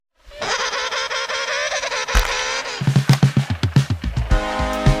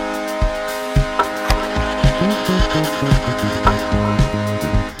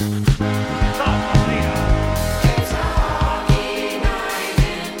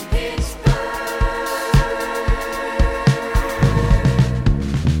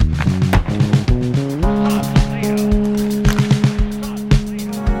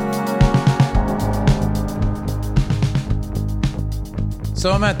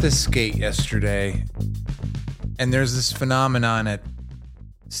So I'm at this skate yesterday, and there's this phenomenon at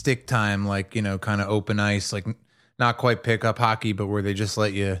stick time, like, you know, kind of open ice, like not quite pickup hockey, but where they just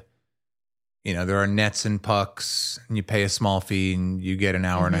let you, you know, there are nets and pucks, and you pay a small fee, and you get an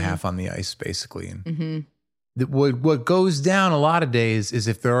hour and a half on the ice, basically. And what goes down a lot of days is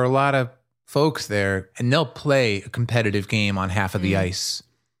if there are a lot of folks there, and they'll play a competitive game on half of the ice,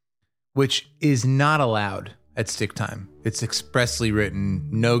 which is not allowed at stick time. It's expressly written,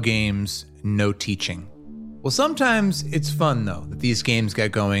 no games, no teaching. Well, sometimes it's fun, though, that these games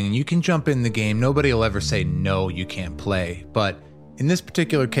get going, and you can jump in the game. Nobody will ever say, no, you can't play. But in this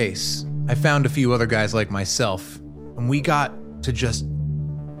particular case, I found a few other guys like myself, and we got to just,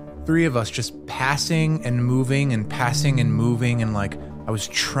 three of us just passing and moving, and like I was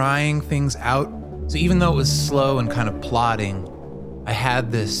trying things out. So even though it was slow and kind of plodding, I had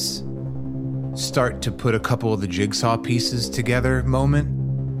this start to put a couple of the jigsaw pieces together moment.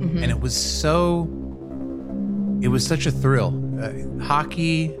 And it was such a thrill.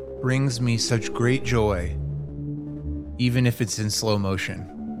 Hockey brings me such great joy, even if it's in slow motion.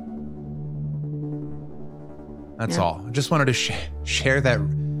 That's all. I just wanted to share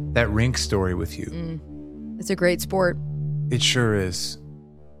that rink story with you. It's a great sport. It sure is.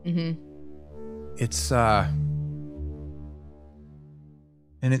 It's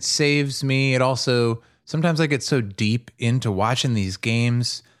and it saves me. It also, sometimes I get so deep into watching these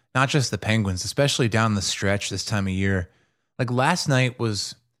games, not just the Penguins, especially down the stretch this time of year. Like last night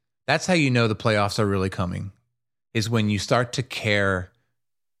that's how you know the playoffs are really coming, is when you start to care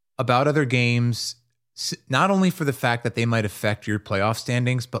about other games, not only for the fact that they might affect your playoff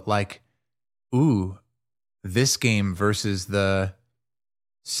standings, but like, ooh, this game versus the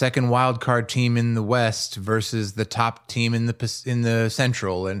second wild card team in the West versus the top team in the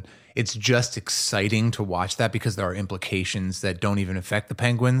Central. And it's just exciting to watch that because there are implications that don't even affect the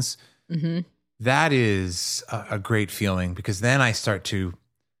Penguins. That is a great feeling, because then I start to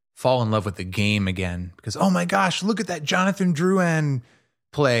fall in love with the game again, because, oh my gosh, look at that Jonathan Drouin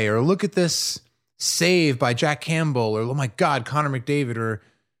play, or look at this save by Jack Campbell, or oh my God, Connor McDavid, or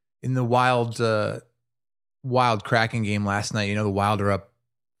in the Wild Kraken game last night, you know, the Wild are up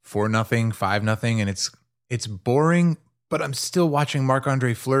 4-0, 5-0, and it's boring, but I'm still watching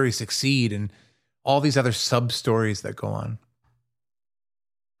Marc-Andre Fleury succeed, and all these other sub stories that go on.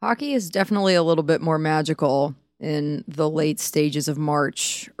 Hockey is definitely a little bit more magical in the late stages of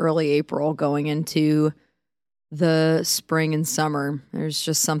March, early April, going into the spring and summer. There's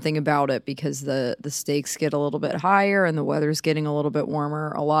just something about it because the stakes get a little bit higher and the weather's getting a little bit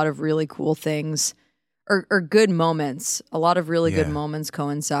warmer. A lot of really cool things or good moments. A lot of really good moments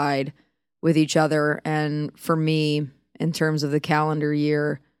coincide with each other. And for me, in terms of the calendar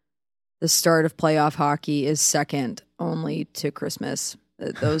year, the start of playoff hockey is second only to Christmas.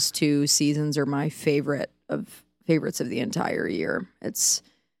 Those two seasons are my favorites of the entire year.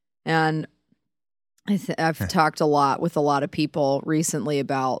 I've talked a lot with a lot of people recently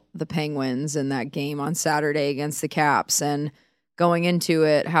about the Penguins and that game on Saturday against the Caps, and going into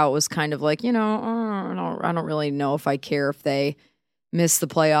it, how it was kind of like, you know, I don't really know if I care if they miss the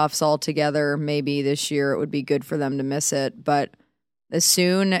playoffs altogether. Maybe this year it would be good for them to miss it. But as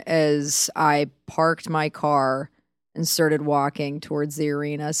soon as I parked my car and started walking towards the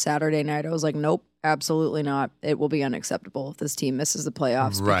arena Saturday night, I was like, nope, absolutely not. It will be unacceptable if this team misses the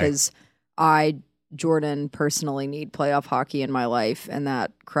playoffs, because Jordan, personally need playoff hockey in my life, and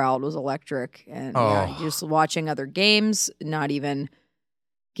that crowd was electric. And just watching other games, not even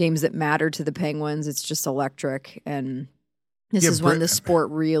games that matter to the Penguins, it's just electric. And this is when the sport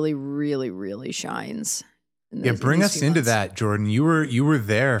really, really, really shines. Bring us into that, Jordan. You were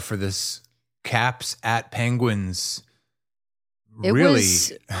there for this Caps at Penguins. It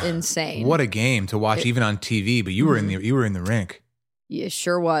was insane. What a game to watch, even on TV. But you were in the rink. Yeah,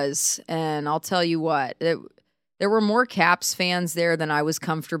 sure was. And I'll tell you what, there were more Caps fans there than I was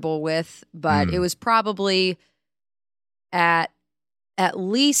comfortable with, but it was probably at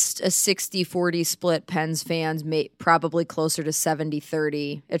least a 60-40 split. Pens fans, probably closer to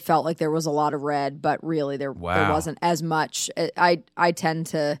 70-30. It felt like there was a lot of red, but really there wasn't as much. I tend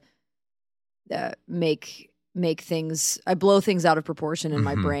to make things, I blow things out of proportion in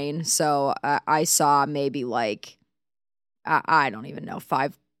my brain. So I saw maybe like, I don't even know,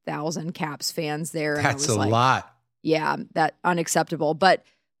 5,000 Caps fans there. And That's a lot. Yeah, that unacceptable. But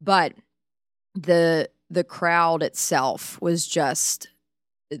the crowd itself was just,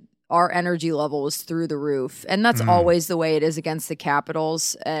 our energy level was through the roof. And that's always the way it is against the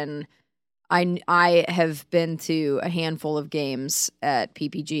Capitals. And I have been to a handful of games at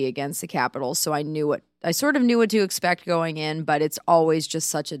PPG against the Capitals, so I sort of knew what to expect going in, but it's always just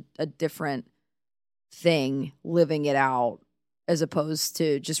such a different thing living it out as opposed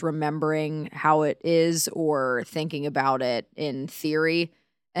to just remembering how it is or thinking about it in theory.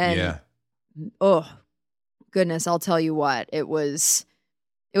 And oh goodness, I'll tell you what, it was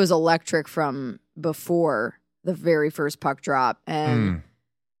electric from before the very first puck drop. And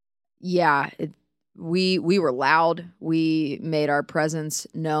we were loud. We made our presence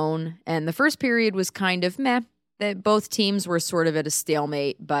known. And the first period was kind of meh. That both teams were sort of at a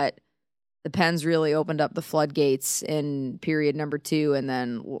stalemate, but the Pens really opened up the floodgates in period number 2 and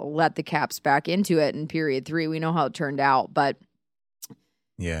then let the Caps back into it in period 3. We know how it turned out, but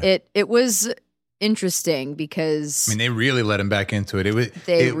it was interesting because I mean, they really let him back into it.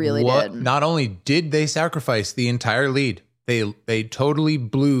 They really did. Not only did they sacrifice the entire lead, they totally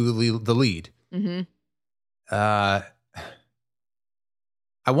blew the lead. Mm-hmm. I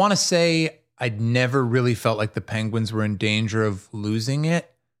want to say I'd never really felt like the Penguins were in danger of losing it,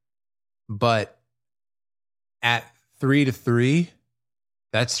 but at 3-3,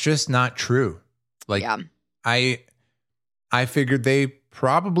 that's just not true. Like, I figured they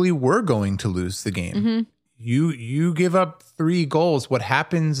probably were going to lose the game. Mm-hmm. You give up 3 goals. What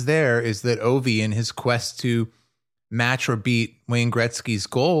happens there is that Ovi, in his quest to match or beat Wayne Gretzky's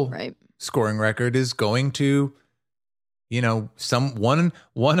goal scoring record, is going to, one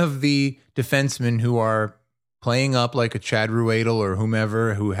of the defensemen who are playing up like a Chad Ruedel or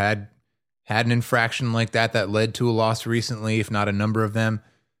whomever who had an infraction like that led to a loss recently, if not a number of them,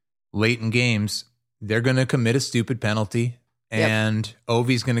 late in games, they're going to commit a stupid penalty, and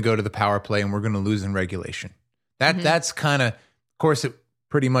Ovi's going to go to the power play, and we're going to lose in regulation. That's kind of course, it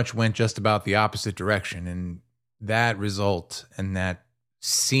pretty much went just about the opposite direction, and that result and that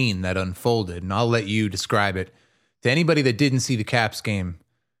scene that unfolded, and I'll let you describe it to anybody that didn't see the Caps game.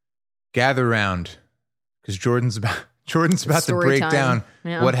 Gather around, because Jordan's about to break down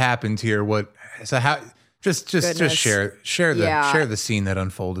what happened here. Just share the scene that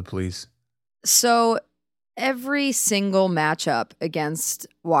unfolded, please. So every single matchup against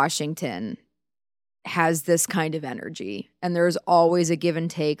Washington has this kind of energy, and there's always a give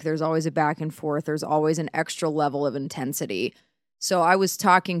and take. There's always a back and forth. There's always an extra level of intensity. So I was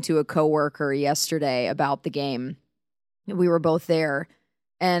talking to a coworker yesterday about the game. We were both there,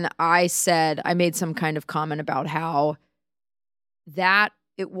 and I made some kind of comment about how that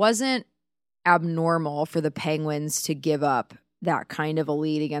it wasn't abnormal for the Penguins to give up that kind of a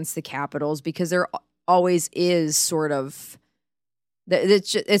lead against the Capitals, because there always is sort of,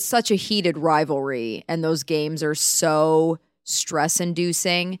 it's such a heated rivalry, and those games are so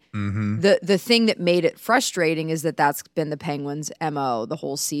stress-inducing. Mm-hmm. The thing that made it frustrating is that that's been the Penguins' MO the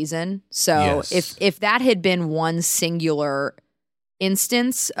whole season. So if that had been one singular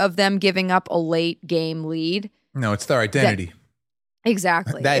instance of them giving up a late game lead, no, it's their identity.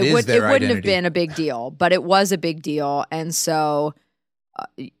 Exactly. It wouldn't have been a big deal, but it was a big deal. And so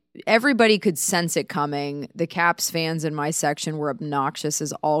everybody could sense it coming. The Caps fans in my section were obnoxious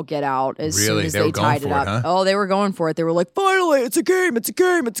as all get out as soon as they tied it up. Huh? Oh, they were going for it. They were like, finally, it's a game, it's a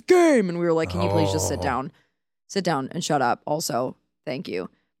game, it's a game. And we were like, can you please just sit down? Sit down and shut up. Also, thank you.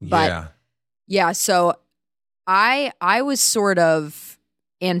 But yeah, so I was sort of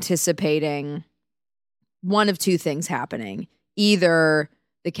anticipating one of two things happening. Either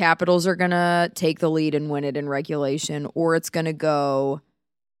the Capitals are going to take the lead and win it in regulation, or it's going to go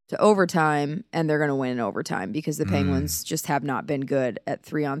to overtime and they're going to win in overtime, because the Penguins just have not been good at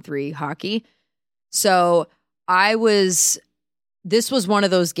 3-on-3 hockey. So this was one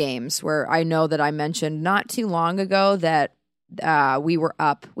of those games where I know that I mentioned not too long ago that we were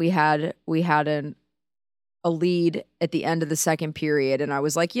up. We had a lead at the end of the second period, and I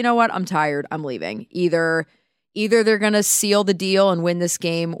was like, you know what? I'm tired. I'm leaving. Either they're going to seal the deal and win this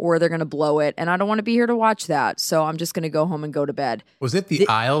game, or they're going to blow it. And I don't want to be here to watch that. So I'm just going to go home and go to bed. Was it the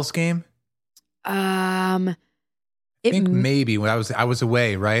Isles game? I think maybe when I was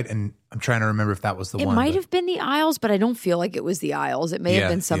away, right? And I'm trying to remember if that was the one. It might have been the Isles, but I don't feel like it was the Isles. It may have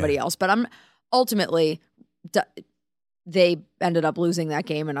been somebody else. But ultimately, they ended up losing that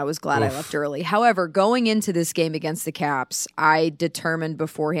game, and I was glad I left early. However, going into this game against the Caps, I determined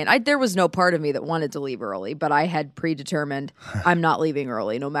beforehand. There was no part of me that wanted to leave early, but I had predetermined I'm not leaving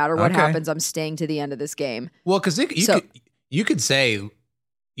early. No matter what happens, I'm staying to the end of this game. Well, because you could say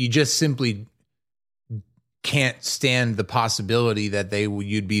you just simply can't stand the possibility that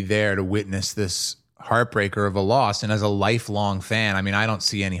you'd be there to witness this heartbreaker of a loss. And as a lifelong fan, I mean, I don't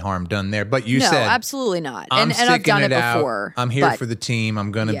see any harm done there. But you no, said, absolutely not. And I've done it before. Out. I'm here for the team.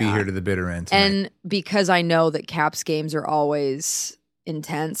 I'm going to be here to the bitter end tonight. And because I know that Caps games are always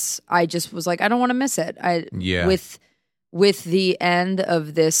intense, I just was like, I don't want to miss it. With the end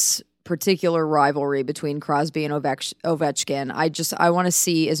of this particular rivalry between Crosby and Ovechkin, I want to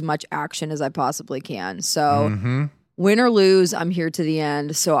see as much action as I possibly can. So win or lose, I'm here to the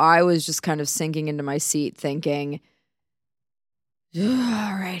end. So I was just kind of sinking into my seat thinking, all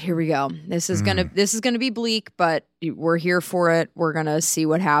right, here we go. This is gonna be bleak, but we're here for it. We're gonna see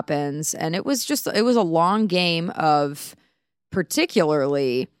what happens. And it was a long game of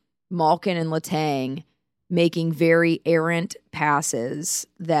particularly Malkin and Letang making very errant passes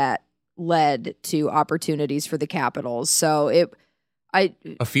that led to opportunities for the Capitals. So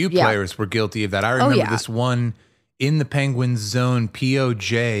a few players were guilty of that. I remember this one in the Penguins zone,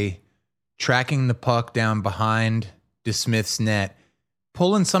 POJ tracking the puck down behind DeSmith's net,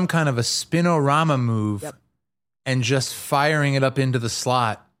 pulling some kind of a spinorama move and just firing it up into the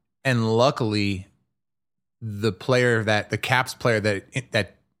slot. And luckily, the Caps player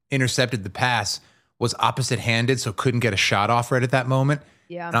that intercepted the pass was opposite-handed, so couldn't get a shot off right at that moment.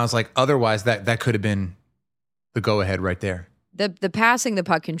 Yeah. And I was like, otherwise, that could have been the go-ahead right there. The passing the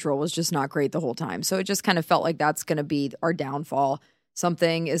puck control was just not great the whole time. So it just kind of felt like that's going to be our downfall.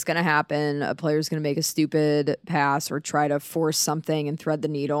 Something is going to happen. A player's going to make a stupid pass or try to force something and thread the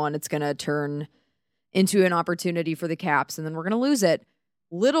needle, and it's going to turn into an opportunity for the Caps, and then we're going to lose it.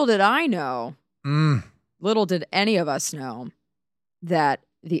 Little did I know, little did any of us know that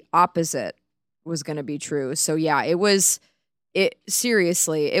the opposite was going to be true. So yeah, it was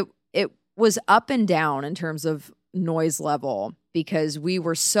up and down in terms of noise level because we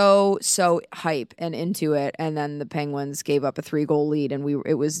were so hype and into it, and then the Penguins gave up a 3-goal lead and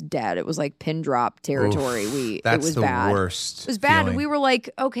it was dead. It was like pin drop territory. It was the bad. Worst. It was bad. Feeling. We were like,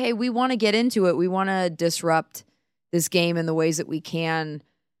 okay, we want to get into it. We want to disrupt this game in the ways that we can,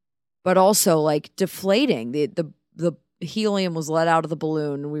 but also like deflating the helium was let out of the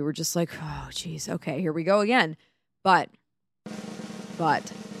balloon. We were just like, oh, geez, okay, here we go again. But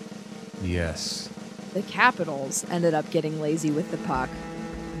yes, the Capitals ended up getting lazy with the puck.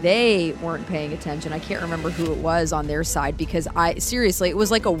 They weren't paying attention. I can't remember who it was on their side because it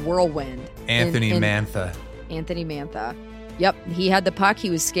was like a whirlwind. Anthony Mantha. Yep, he had the puck.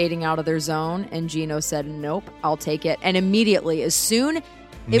 He was skating out of their zone, and Gino said, nope, I'll take it. And immediately, it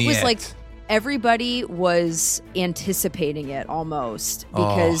was like everybody was anticipating it almost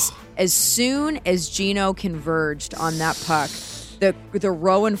because as soon as Gino converged on that puck, the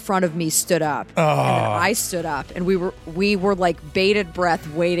row in front of me stood up, and then I stood up, and we were like bated breath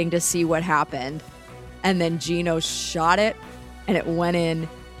waiting to see what happened. And then Gino shot it, and it went in,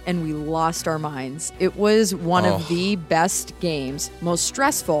 and we lost our minds. It was one of the best games, most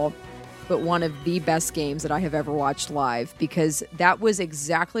stressful, but one of the best games that I have ever watched live because that was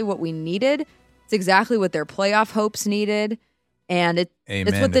exactly what we needed. It's exactly what their playoff hopes needed, and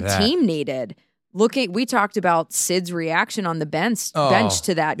it's what the team needed. We talked about Sid's reaction on the bench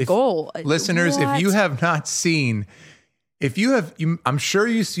to that goal. Listeners, if you have not seen, I'm sure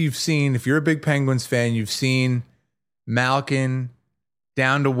you've seen, if you're a big Penguins fan, you've seen Malkin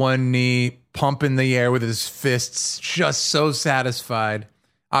down to one knee, pumping the air with his fists, just so satisfied.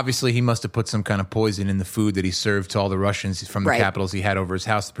 Obviously, he must have put some kind of poison in the food that he served to all the Russians from the Capitals he had over his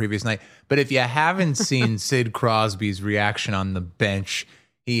house the previous night. But if you haven't seen Sid Crosby's reaction on the bench,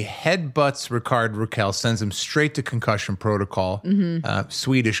 he headbutts Rickard Rakell, sends him straight to concussion protocol,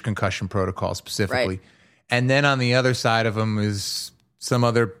 Swedish concussion protocol specifically. Right. And then on the other side of him is some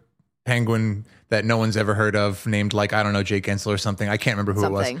other Penguin that no one's ever heard of, named like, I don't know, Jake Gensel or something. I can't remember who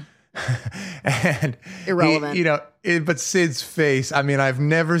it was. And irrelevant. But Sid's face, I mean, I've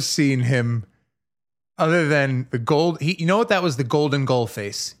never seen him other than the gold. You know what? That was the golden goal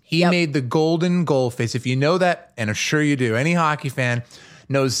face. He made the golden goal face. If you know that, and I'm sure you do, any hockey fan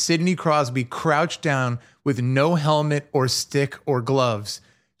knows Sidney Crosby crouched down with no helmet or stick or gloves,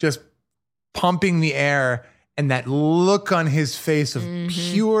 just pumping the air, and that look on his face of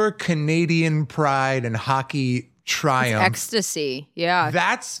pure Canadian pride and hockey triumph. It's ecstasy. Yeah.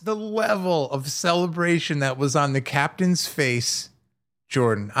 That's the level of celebration that was on the captain's face,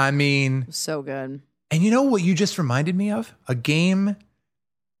 Jordan. I mean, so good. And you know what you just reminded me of? A game,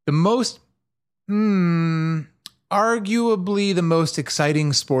 the most, arguably the most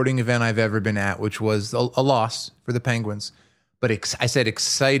exciting sporting event I've ever been at, which was a loss for the Penguins. But I said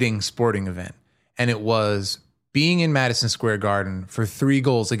exciting sporting event. And it was being in Madison Square Garden for 3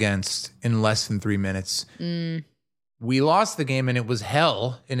 goals against in less than 3 minutes. We lost the game, and it was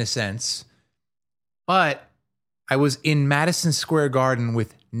hell in a sense. But I was in Madison Square Garden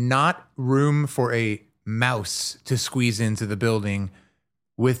with not room for a mouse to squeeze into the building,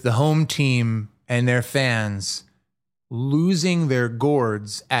 with the home team and their fans losing their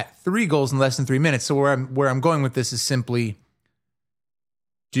gourds at 3 goals in less than 3 minutes. So where I'm going with this is simply,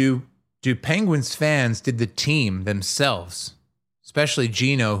 do Penguins fans, did the team themselves, especially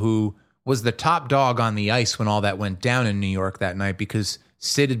Gino, who was the top dog on the ice when all that went down in New York that night because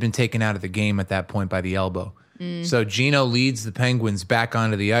Sid had been taken out of the game at that point by the elbow. So Gino leads the Penguins back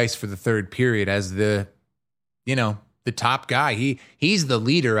onto the ice for the third period as the top guy. He's the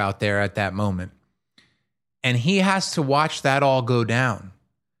leader out there at that moment. And he has to watch that all go down.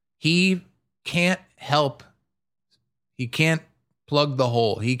 He can't plug the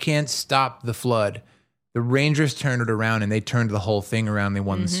hole. He can't stop the flood. The Rangers turned it around, and they turned the whole thing around. They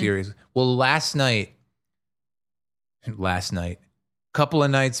won the series. Well, last night, couple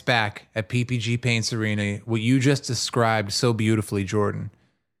of nights back at PPG Paints Arena, what you just described so beautifully, Jordan,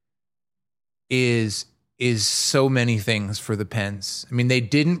 is so many things for the Pens. I mean, they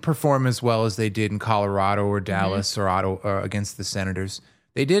didn't perform as well as they did in Colorado or Dallas or Ottawa against the Senators.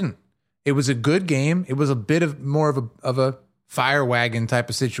 They didn't. It was a good game. It was a bit of more of a fire wagon type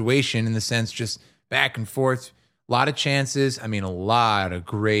of situation in the sense just back and forth. A lot of chances. I mean, a lot of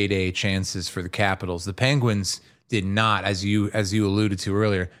grade A chances for the Capitals. The Penguins did not, as you alluded to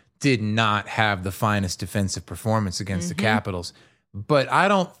earlier, did not have the finest defensive performance against the Capitals. But I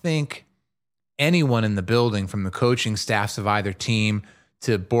don't think anyone in the building, from the coaching staffs of either team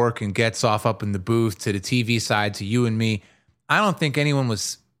to Bork and Getzoff up in the booth to the TV side to you and me, I don't think anyone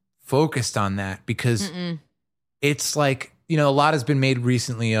was focused on that because it's like, a lot has been made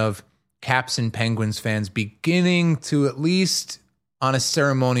recently of Caps and Penguins fans beginning to, at least on a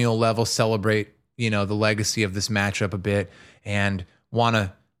ceremonial level, celebrate the legacy of this matchup a bit and want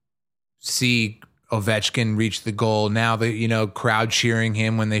to see Ovechkin reach the goal. Now the crowd cheering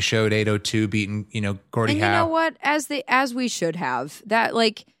him when they showed 802 beating Gordie Howe. And you know what? As we should have that.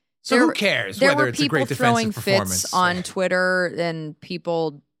 Like, so who cares? There whether were it's a people great throwing defensive performance fits on Twitter and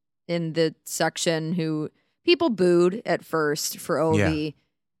people in the section who people booed at first for Ovi,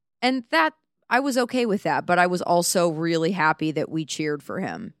 and that. I was okay with that, but I was also really happy that we cheered for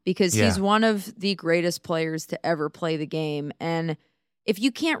him because he's one of the greatest players to ever play the game. And if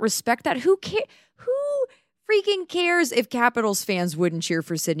you can't respect that, who freaking cares if Capitals fans wouldn't cheer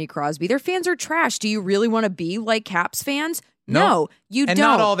for Sidney Crosby? Their fans are trash. Do you really want to be like Caps fans? No, you and don't.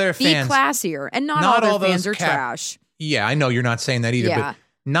 Not all their fans. Be classier. And not all their fans are trash. Yeah, I know you're not saying that either, but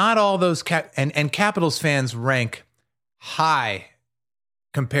not all those and Capitals fans rank high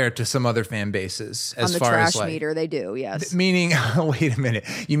compared to some other fan bases as on the far trash as like, meter. They do, yes. Meaning, wait a minute.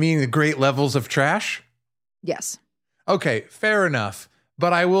 You mean the great levels of trash? Yes. Okay, fair enough.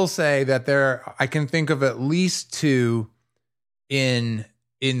 But I will say that I can think of at least 2 in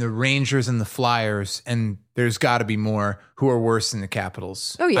the Rangers and the Flyers, and there's got to be more who are worse than the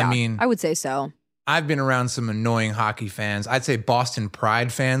Capitals. Oh yeah, I mean, I would say so. I've been around some annoying hockey fans. I'd say Boston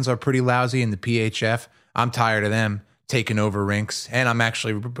Pride fans are pretty lousy in the PHF. I'm tired of them taking over rinks. And I'm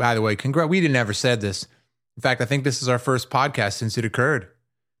actually, by the way, we didn't ever said this. In fact, I think this is our first podcast since it occurred.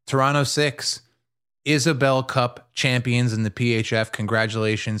 Toronto 6, Isabel Cup champions in the PHF.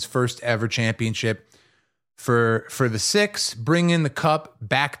 Congratulations. First ever championship for the 6. Bring in the cup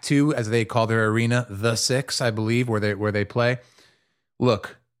back to, as they call their arena, the 6, I believe, where they play.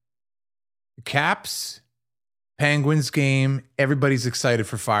 Look, Caps, Penguins game, everybody's excited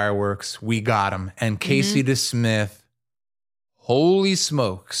for fireworks. We got them. And Casey DeSmith, holy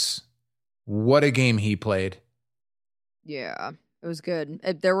smokes, what a game he played. Yeah, it was good.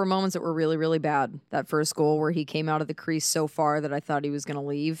 There were moments that were really, really bad. That first goal where he came out of the crease so far that I thought he was going to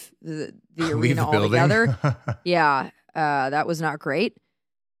leave the arena altogether. Yeah, that was not great.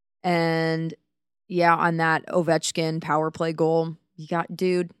 And yeah, on that Ovechkin power play goal, you got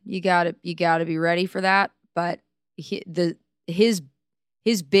to be ready for that. But his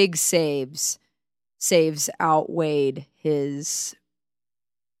big saves outweighed his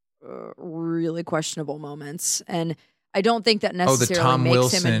really questionable moments, and I don't think that necessarily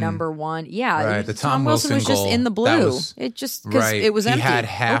makes him a number one. Yeah, right. The Tom Wilson was just in the blue. It just because it was empty. He had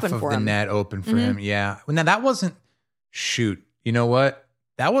half of the net open for him. Yeah. Now that wasn't. Shoot, you know what?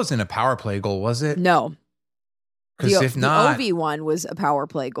 That wasn't a power play goal, was it? No. Because if not, the Ovi one was a power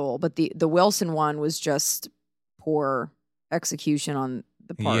play goal, but the Wilson one was just poor execution on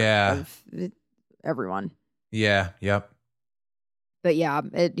the part of everyone. Yeah. Yep. But yeah,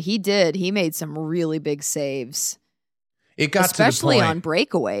 he made some really big saves. It got especially to the point. On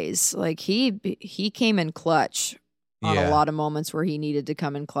breakaways. Like he came in clutch on a lot of moments where he needed to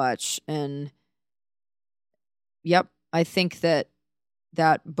come in clutch, and Yep. I think that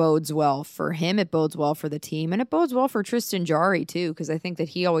bodes well for him. It bodes well for the team. And it bodes well for Tristan Jarry, too, because I think that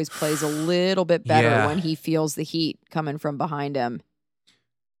he always plays a little bit better when he feels the heat coming from behind him.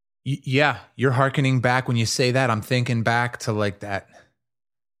 Yeah, you're hearkening back when you say that. I'm thinking back to like that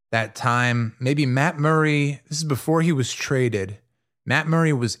time. Maybe Matt Murray, this is before he was traded. Matt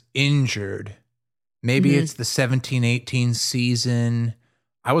Murray was injured. Maybe it's the 17-18 season.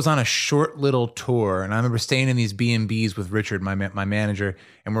 I was on a short little tour, and I remember staying in these B&Bs with Richard, my manager,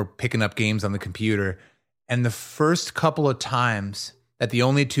 and we're picking up games on the computer. And the first couple of times that the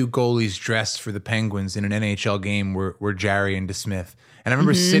only two goalies dressed for the Penguins in an NHL game were Jarry and DeSmith. And I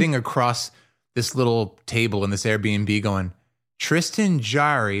remember sitting across this little table in this Airbnb going, Tristan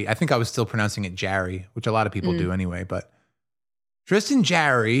Jarry, I think I was still pronouncing it Jarry, which a lot of people do anyway, but Tristan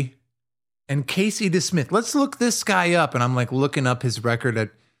Jarry and Ca-SEY DeSmith. Let's look this guy up. And I'm like looking up his record at,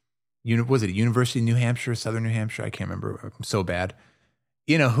 was it University of New Hampshire, Southern New Hampshire? I can't remember. I'm so bad.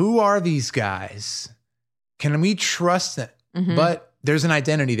 Who are these guys? Can we trust them? But there's an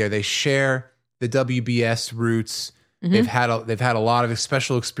identity there. They share the WBS roots. They've had a lot of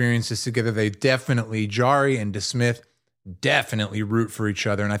special experiences together. They definitely, Jarry and DeSmith, definitely root for each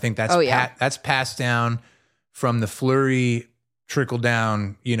other. And I think that's that's passed down from the Fleury trickle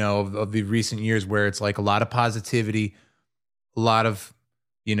down, of the recent years, where it's like a lot of positivity, a lot of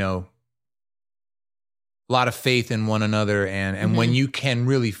faith in one another. And when you can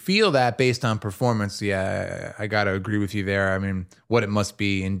really feel that based on performance, I got to agree with you there. I mean, what it must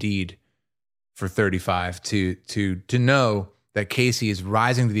be indeed for 35 to know that Ca-SEY is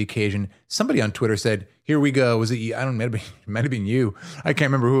rising to the occasion. Somebody on Twitter said, here we go. Was it you? I don't know. It might have been you. I can't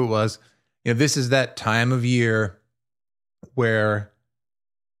remember who it was. This is that time of year where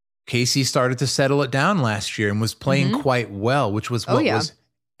Ca-SEY started to settle it down last year and was playing quite well, which was what was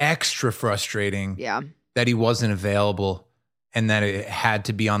extra frustrating. Yeah. That he wasn't available and that it had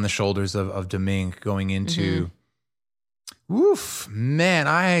to be on the shoulders of Domingue going into. Oof, man,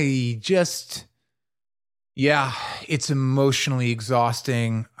 it's emotionally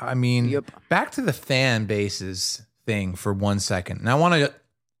exhausting. I mean, back to the fan bases thing for 1 second. And I want to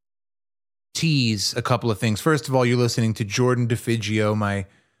tease a couple of things. First of all, you're listening to Jordan DeFigio, my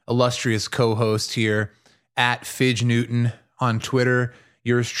illustrious co-host here at Fidge Newton on Twitter.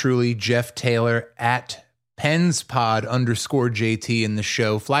 Yours truly, Jeff Taylor at PensPod_JT in the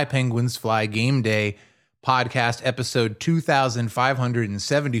show Fly Penguins Fly Game Day podcast episode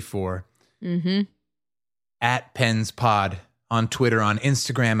 2574 at PensPod on Twitter, on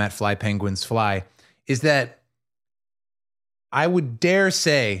Instagram at Fly Penguins Fly, is that I would dare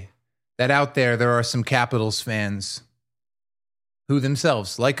say that out there are some Capitals fans who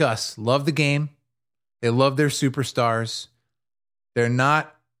themselves, like us, love the game. They love their superstars. They're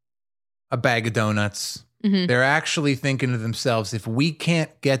not a bag of donuts. They're actually thinking to themselves, if we can't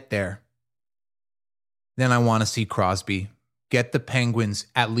get there, then I want to see Crosby get the Penguins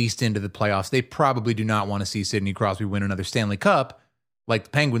at least into the playoffs. They probably do not want to see Sidney Crosby win another Stanley Cup like the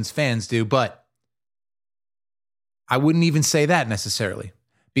Penguins fans do, but I wouldn't even say that necessarily,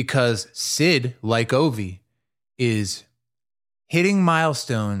 because Sid, like Ovi, is hitting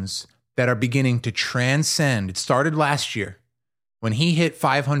milestones that are beginning to transcend. It started last year when he hit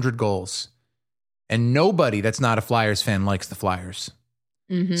 500 goals, and nobody that's not a Flyers fan likes the Flyers.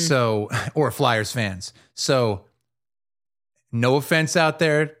 So, or Flyers fans. So, no offense out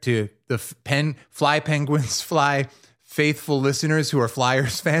there to the Fly Penguins Fly faithful listeners who are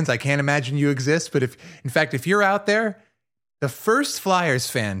Flyers fans. I can't imagine you exist, but if you're out there, the first Flyers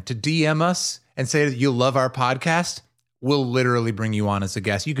fan to DM us and say that you love our podcast, we'll literally bring you on as a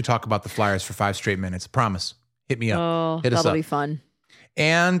guest. You could talk about the Flyers for 5 straight minutes. I promise. Hit me up. Oh, Hit us that'll up. be fun.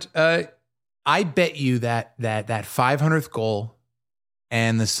 And I bet you that 500th goal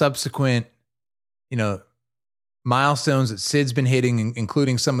and the subsequent, milestones that Sid's been hitting,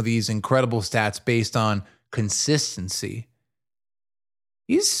 including some of these incredible stats based on consistency,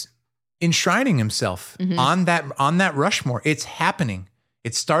 he's enshrining himself on that Rushmore. It's happening.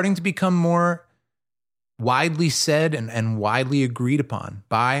 It's starting to become more widely said and widely agreed upon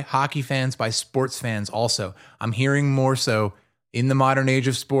by hockey fans, by sports fans also. I'm hearing more so in the modern age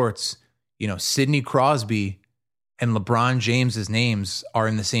of sports, Sidney Crosby and LeBron James's names are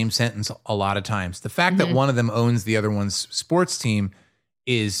in the same sentence a lot of times. The fact that one of them owns the other one's sports team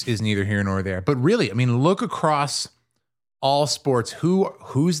is neither here nor there. But really, I mean, look across all sports.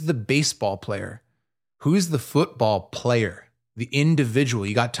 Who's the baseball player? Who's the football player? The individual.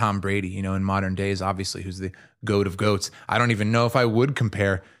 You got Tom Brady, in modern days, obviously, who's the GOAT of GOATs. I don't even know if I would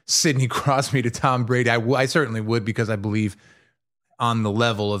compare Sidney Crosby to Tom Brady. I certainly would, because I believe on the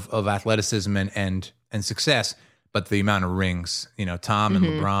level of athleticism and success. but the amount of rings, Tom and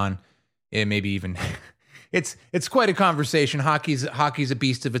LeBron, it maybe even it's quite a conversation. Hockey's a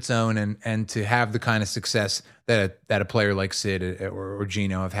beast of its own, and to have the kind of success that a player like Sid or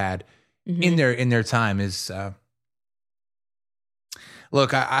Gino have had in their time is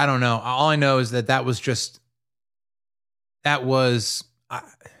look, I don't know. All I know is that was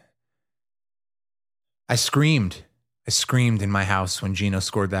I screamed in my house when Gino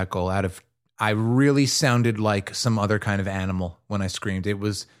scored that goal. I really sounded like some other kind of animal when I screamed. It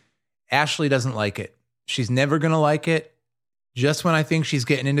was, Ashley doesn't like it. She's never going to like it. Just when I think she's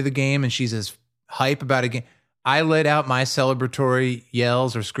getting into the game and she's as hype about a game, I let out my celebratory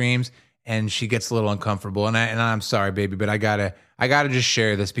yells or screams, and she gets a little uncomfortable. And I'm sorry, baby, but I gotta just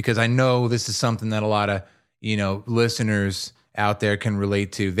share this because I know this is something that a lot of, listeners out there can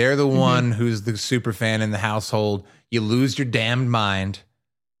relate to. They're the one who's the super fan in the household. You lose your damned mind.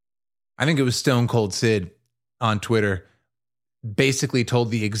 I think it was Stone Cold Sid on Twitter basically told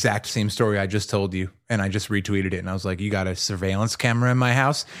the exact same story I just told you, and I just retweeted it, and I was like, you got a surveillance camera in my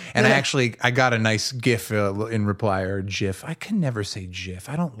house? And I got a nice GIF in reply, or GIF. I can never say GIF.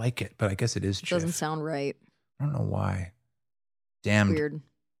 I don't like it, but I guess it is GIF. Doesn't sound right. I don't know why. Damn weird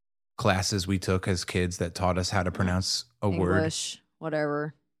classes we took as kids that taught us how to pronounce a English, word.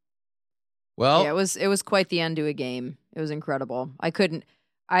 Whatever. Well, yeah, it was quite the end to a game. It was incredible. I couldn't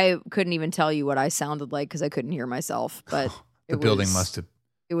even tell you what I sounded like because I couldn't hear myself, but the building must have.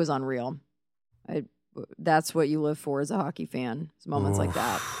 It was unreal. That's what you live for as a hockey fan. It's moments like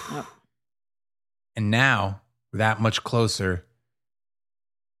that. Yep. And now, that much closer,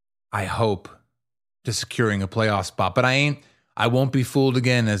 I hope, to securing a playoff spot. But I won't be fooled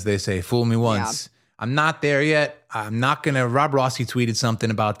again, as they say. Fool me once. Yeah. I'm not there yet. I'm not going to. Rob Rossi tweeted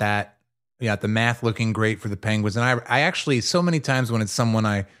something about that. Yeah, the math looking great for the Penguins. And I actually, so many times when it's someone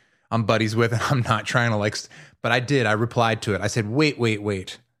I'm buddies with and I'm not trying to but I replied to it. I said,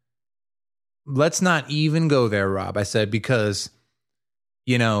 wait. Let's not even go there, Rob. I said, because,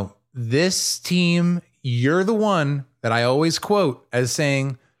 this team, you're the one that I always quote as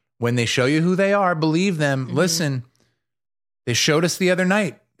saying, when they show you who they are, believe them. Mm-hmm. Listen, they showed us the other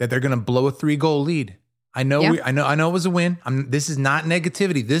night that they're going to blow a 3-goal lead. I know it was a win. This is not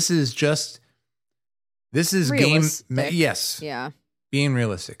negativity. This is realistic. Game. Yes. Yeah. Being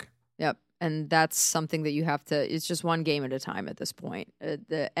realistic. Yep. And that's something that you have to, it's just one game at a time at this point.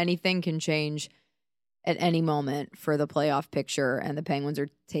 Anything can change at any moment for the playoff picture, and the Penguins are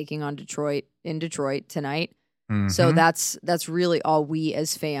taking on Detroit tonight. Mm-hmm. So that's really all we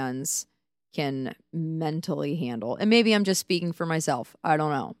as fans can mentally handle. And maybe I'm just speaking for myself. I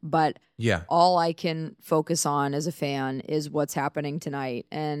don't know. But yeah, all I can focus on as a fan is what's happening tonight.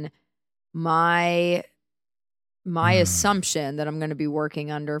 And my assumption that I'm going to be working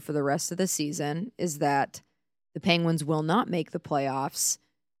under for the rest of the season is that the Penguins will not make the playoffs,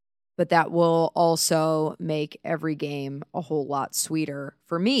 but that will also make every game a whole lot sweeter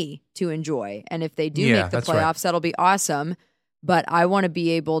for me to enjoy. And if they do make the playoffs, that'll be awesome. But I want to be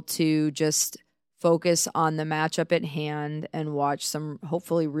able to just focus on the matchup at hand and watch some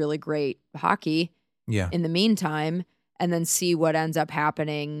hopefully really great hockey in the meantime, and then see what ends up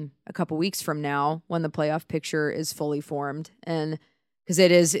happening a couple weeks from now when the playoff picture is fully formed. And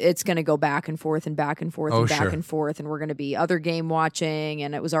because it's going to go back and forth and back and forth and forth, and we're going to be other game watching,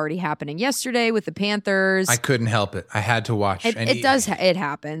 and it was already happening yesterday with the Panthers. I couldn't help it. I had to watch. It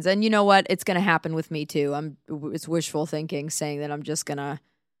happens. And you know what? It's going to happen with me too. It's wishful thinking saying that I'm just going to,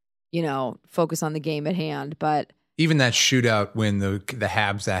 focus on the game at hand. But even that shootout win the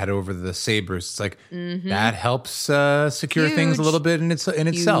Habs had over the Sabres, it's like that helps secure things a little bit in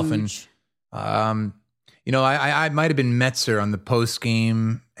itself. And I might have been Metzer on the post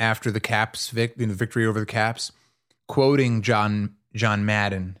game after the Caps victory over the Caps, quoting John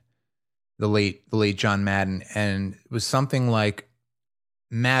Madden, the late John Madden, and it was something like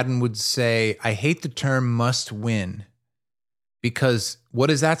Madden would say, "I hate the term must win, because what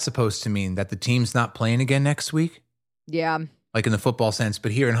is that supposed to mean? That the team's not playing again next week?" Yeah, like in the football sense,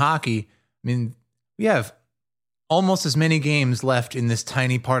 but here in hockey, we have almost as many games left in this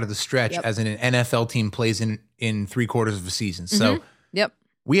tiny part of the stretch as an NFL team plays in 3/4 of a season. So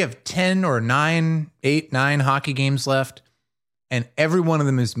we have 10 or 9 hockey games left, and every one of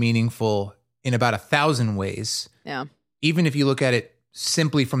them is meaningful in about 1,000 ways. Yeah. Even if you look at it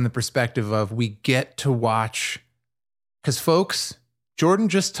simply from the perspective of we get to watch, because folks, Jordan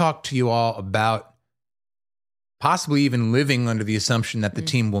just talked to you all about possibly even living under the assumption that the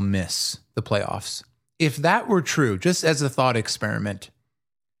team will miss the playoffs. If that were true, just as a thought experiment,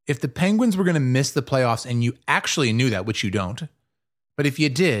 if the Penguins were going to miss the playoffs and you actually knew that, which you don't, but if you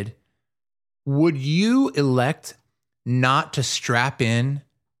did, would you elect not to strap in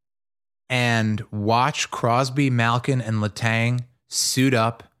and watch Crosby, Malkin, and Letang suit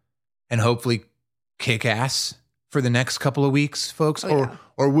up and hopefully kick ass for the next couple of weeks, folks?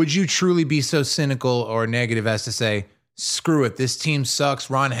 Or would you truly be so cynical or negative as to say, screw it, this team sucks,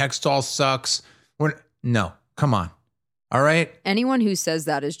 Ron Hextall sucks? No, come on. All right? Anyone who says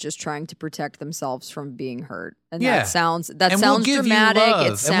that is just trying to protect themselves from being hurt. And Yeah. that sounds we'll give you dramatic. love. It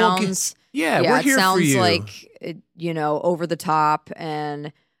And sounds we're here it sounds for you. like over the top,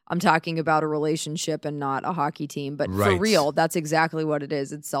 and I'm talking about a relationship and not a hockey team. But for Right. real, that's exactly what it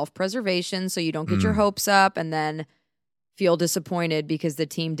is. It's self-preservation, so you don't get your hopes up and then feel disappointed because the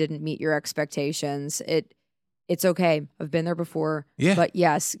team didn't meet your expectations. It's okay. I've been there before. Yeah. But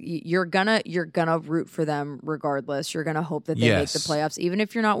yes, you're gonna root for them regardless. You're gonna hope that they make the playoffs, even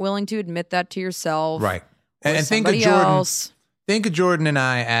if you're not willing to admit that to yourself. Right. Or And think of somebody Jordan. else. Think of Jordan and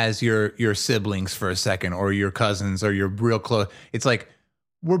I as your siblings for a second, or your cousins, or your real close. It's like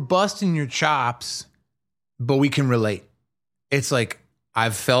we're busting your chops, but we can relate. It's like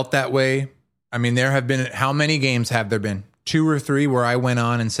I've felt that way. I mean, there have been, how many games have there been? 2 or 3 where I went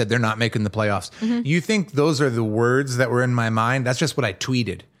on and said they're not making the playoffs. Mm-hmm. You think those are the words that were in my mind? That's just what I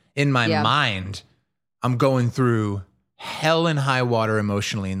tweeted. In my mind, I'm going through hell and high water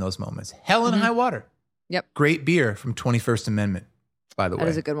emotionally in those moments. Hell and high water. Yep. Great beer from 21st Amendment, by the way. That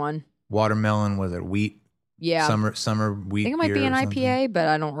is a good one. Watermelon, was it wheat? Yeah. Summer wheat. I think it might be an beer or something. IPA, but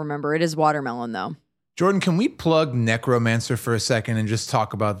I don't remember. It is watermelon though. Jordan, can we plug Necromancer for a second and just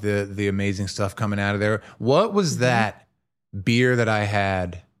talk about the amazing stuff coming out of there? What was that beer that I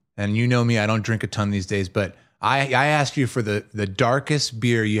had? And you know me, I don't drink a ton these days, but I asked you for the darkest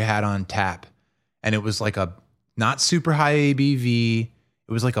beer you had on tap. And it was like a not super high ABV.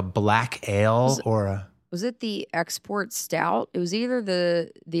 It was like a black ale Was it the export stout? It was either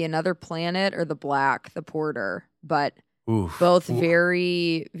the Another Planet or the black, the porter, but both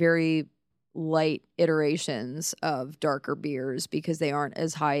very, very light iterations of darker beers because they aren't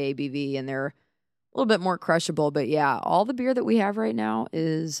as high ABV and they're a little bit more crushable. But yeah, all the beer that we have right now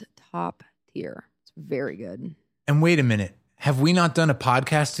is top tier. It's very good. And wait a minute. Have we not done a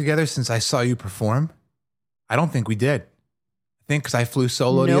podcast together since I saw you perform? I don't think we did. I think because I flew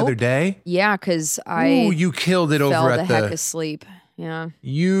solo the other day. Yeah, because you killed it fell over the at heck asleep. Yeah.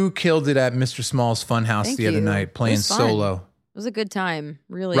 You killed it at Mr. Small's Funhouse the other night playing solo. It was a good time.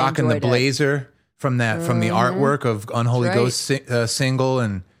 Really rocking the enjoyed it. blazer from the artwork of Unholy Ghost single,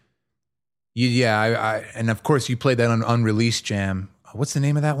 and and of course you played that on Unreleased Jam. What's the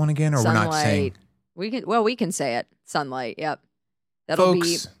name of that one again? Or Sunlight. We're not saying. We can say it. Sunlight. Yep.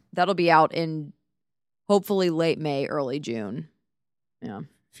 Folks, that'll be out in hopefully late May, early June. Yeah.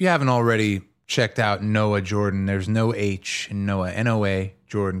 If you haven't already checked out Noah Jordan, there's no H in Noah, Noa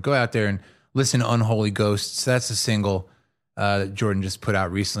Jordan. Go out there and listen to Unholy Ghosts. That's a single that Jordan just put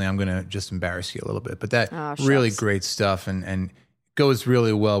out recently. I'm going to just embarrass you a little bit, but that really great stuff and goes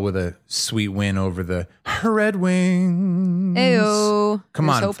really well with a sweet win over the Red Wings. Ayo. Come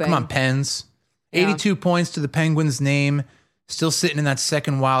on, Pens. 82 points to the Penguins' name. Still sitting in that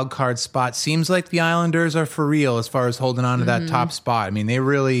second wild card spot. Seems like the Islanders are for real as far as holding on to that top spot. I mean,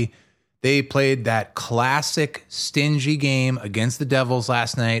 they played that classic stingy game against the Devils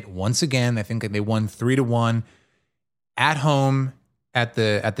last night. Once again, I think they won 3-1 at home at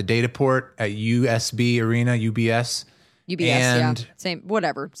the data port at USB Arena, UBS. And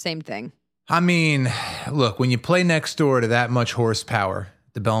same thing. I mean, look, when you play next door to that much horsepower,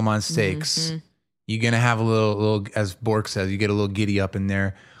 the Belmont Stakes, you're going to have a little, as Bork says, you get a little giddy up in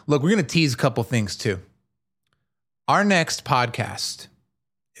there. Look, we're going to tease a couple things too. Our next podcast,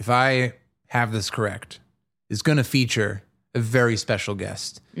 if I have this correct, is going to feature a very special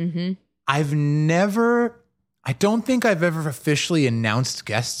guest. Mm-hmm. I don't think I've ever officially announced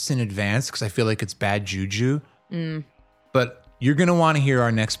guests in advance because I feel like it's bad juju. But you're going to want to hear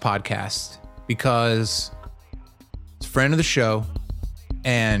our next podcast because it's a friend of the show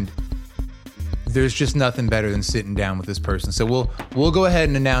and there's just nothing better than sitting down with this person. So we'll go ahead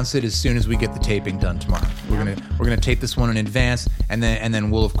and announce it as soon as we get the taping done tomorrow. We're gonna tape this one in advance, and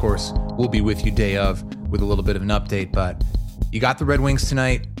then we'll be with you day of with a little bit of an update. But you got the Red Wings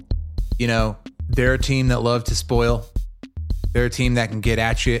tonight. You know, they're a team that love to spoil. They're a team that can get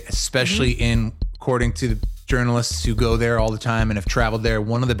at you, especially according to the journalists who go there all the time and have traveled there.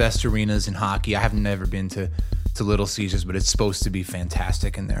 One of the best arenas in hockey. I have never been to Little Caesars, but it's supposed to be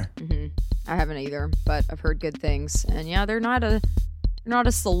fantastic in there. I haven't either, but I've heard good things. And yeah, they're not a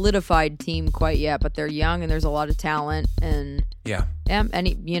solidified team quite yet, but they're young and there's a lot of talent. And it's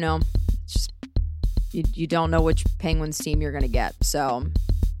just you don't know which Penguins team you're going to get. So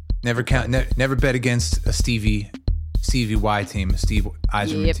never bet against a Stevie Stevie Y team, Steve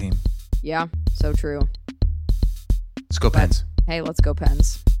Eiserman team. Yeah, so true. Let's go Pens. Hey, let's go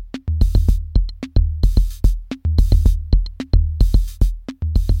Pens.